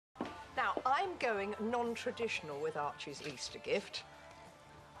I'm going non-traditional with Archie's Easter gift.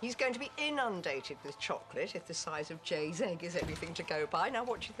 He's going to be inundated with chocolate if the size of Jay's egg is anything to go by. Now,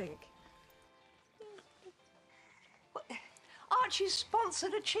 what do you think? Well, Archie's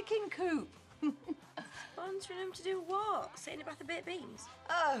sponsored a chicken coop. Sponsoring him to do what? Sit in a bath of baked beans?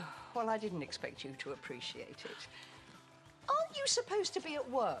 Oh, well, I didn't expect you to appreciate it. Aren't you supposed to be at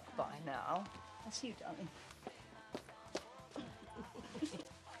work by now? I see you, darling.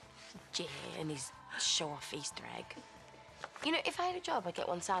 Jay and his show-off Easter egg. You know, if I had a job, I'd get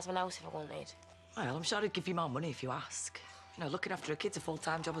one size of my house if I wanted. Well, I'm sure I'd give you more money if you ask. You know, looking after a kid's a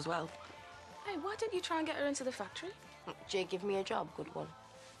full-time job as well. Hey, why didn't you try and get her into the factory? Jay, give me a job, good one.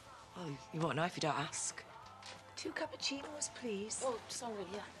 Well, you won't know if you don't ask. 2 cappuccinos, please. Oh, sorry,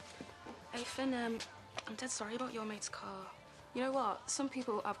 yeah. Hey, Finn, I'm dead sorry about your mate's car. You know what? Some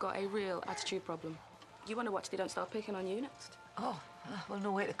people have got a real attitude problem. You want to watch they don't start picking on you next. Oh, well,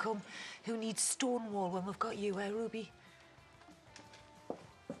 no way to come. Who needs Stonewall when we've got you, Ruby?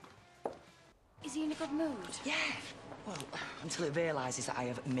 Is he in a good mood? Yeah. Well, until he realises that I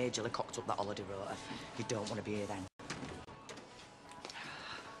have majorly cocked up that holiday rota. You don't want to be here then.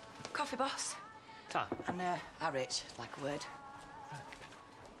 Coffee, boss. Ta. And, Harriet, like a word.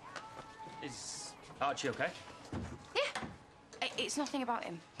 Is Archie okay? Yeah. It's nothing about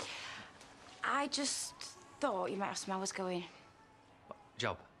him. I just thought you might ask me how I was going. What,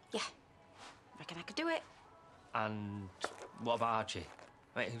 job? Yeah. Reckon I could do it. And what about Archie?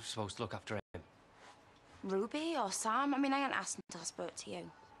 Mate, who's supposed to look after him? Ruby or Sam? I mean, I hadn't asked until I spoke to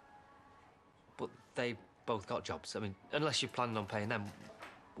you. But they both got jobs. I mean, unless you're planning on paying them,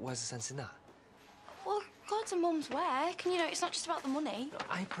 where's the sense in that? Well, God's a mum's work, and, you know, it's not just about the money. No,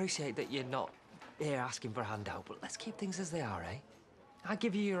 I appreciate that you're not here asking for a handout, but let's keep things as they are, eh? I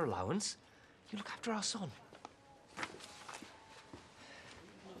give you your allowance. You look after our son.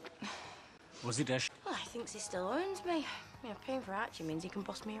 Was it Ash? Well, he thinks he still owns me. You know, paying for Archie means he can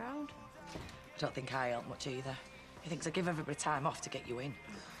boss me around. I don't think I help much either. He thinks I give everybody time off to get you in.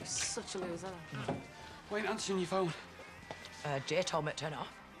 He's such a loser. Why ain't answering your phone? Jay told me to turn it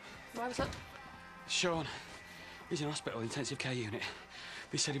off. Why was that? Sean. He's in hospital, intensive care unit.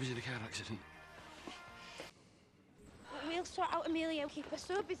 They said he was in a car accident. We'll sort out Amelia. Keep her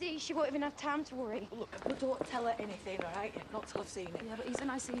so busy she won't even have time to worry. Look, but don't tell her anything, all right? Not till I've seen it. Yeah, but he's in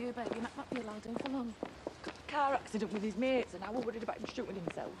ICU, babe. You might not be allowed in for long. Car accident with his mates, and I was worried about him shooting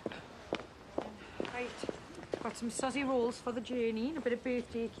himself. Right, got some sozzy rolls for the journey and a bit of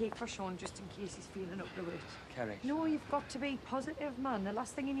birthday cake for Sean, just in case he's feeling up to it. Kerry. No, you've got to be positive, man. The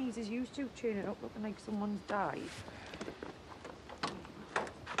last thing he needs is you two turning up looking like someone's died.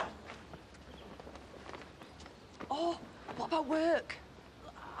 Oh, what about work?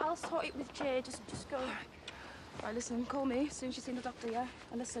 I'll sort it with Jay. Just go. Right, listen, call me as soon as you've seen the doctor, yeah?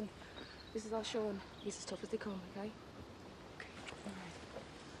 And listen, this is all Sean. He's as tough as they come, okay?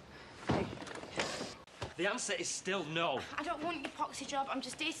 The answer is still no. I don't want your poxy job. I'm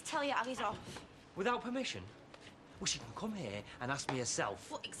just here to tell you Ali's off. Without permission? Well, she can come here and ask me herself.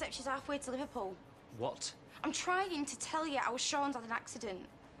 Well, except she's halfway to Liverpool. What? I'm trying to tell you how Sean's had an accident.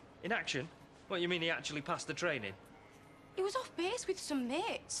 In action? What, you mean he actually passed the training? He was off base with some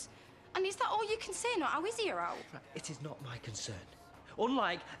mates. And is that all you can say, not how is he out? Right, it is not my concern.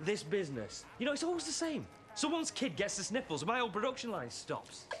 Unlike this business, you know, it's always the same. Someone's kid gets the sniffles and my whole production line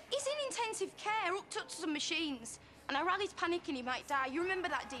stops. He's in intensive care, hooked up to some machines. And I rallied panicking he might die. You remember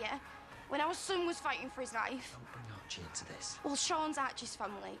that, dear? When our son was fighting for his life. Don't bring Archie into this. Well, Sean's Archie's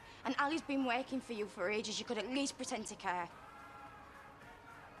family. And Ali's been working for you for ages. You could at least pretend to care.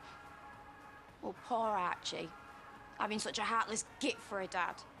 Well, poor Archie. Having such a heartless git for a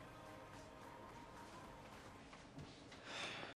dad.